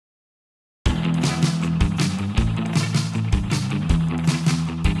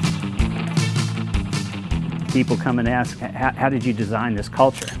People come and ask, how did you design this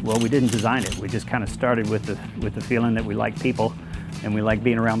culture? Well, we didn't design it. We just kind of started with the feeling that we like people, and we like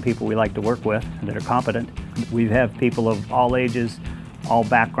being around people we like to work with that are competent. We have people of all ages, all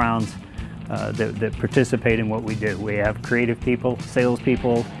backgrounds that participate in what we do. We have creative people,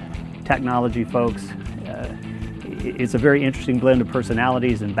 salespeople, technology folks. It's a very interesting blend of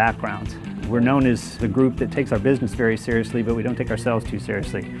personalities and backgrounds. We're known as the group that takes our business very seriously, but we don't take ourselves too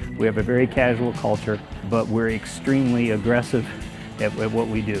seriously. We have a very casual culture, but we're extremely aggressive at what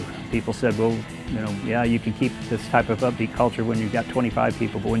we do. People said, well, yeah, you can keep this type of upbeat culture when you've got 25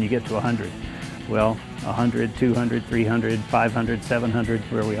 people, but when you get to 100, well, 100, 200, 300, 500, 700,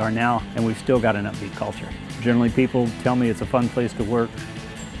 where we are now, and we've still got an upbeat culture. Generally, people tell me it's a fun place to work.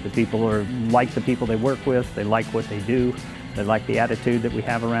 The people like the people they work with, they like what they do, they like the attitude that we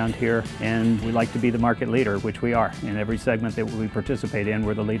have around here, and we like to be the market leader, which we are. In every segment that we participate in,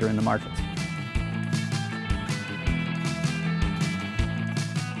 we're the leader in the markets.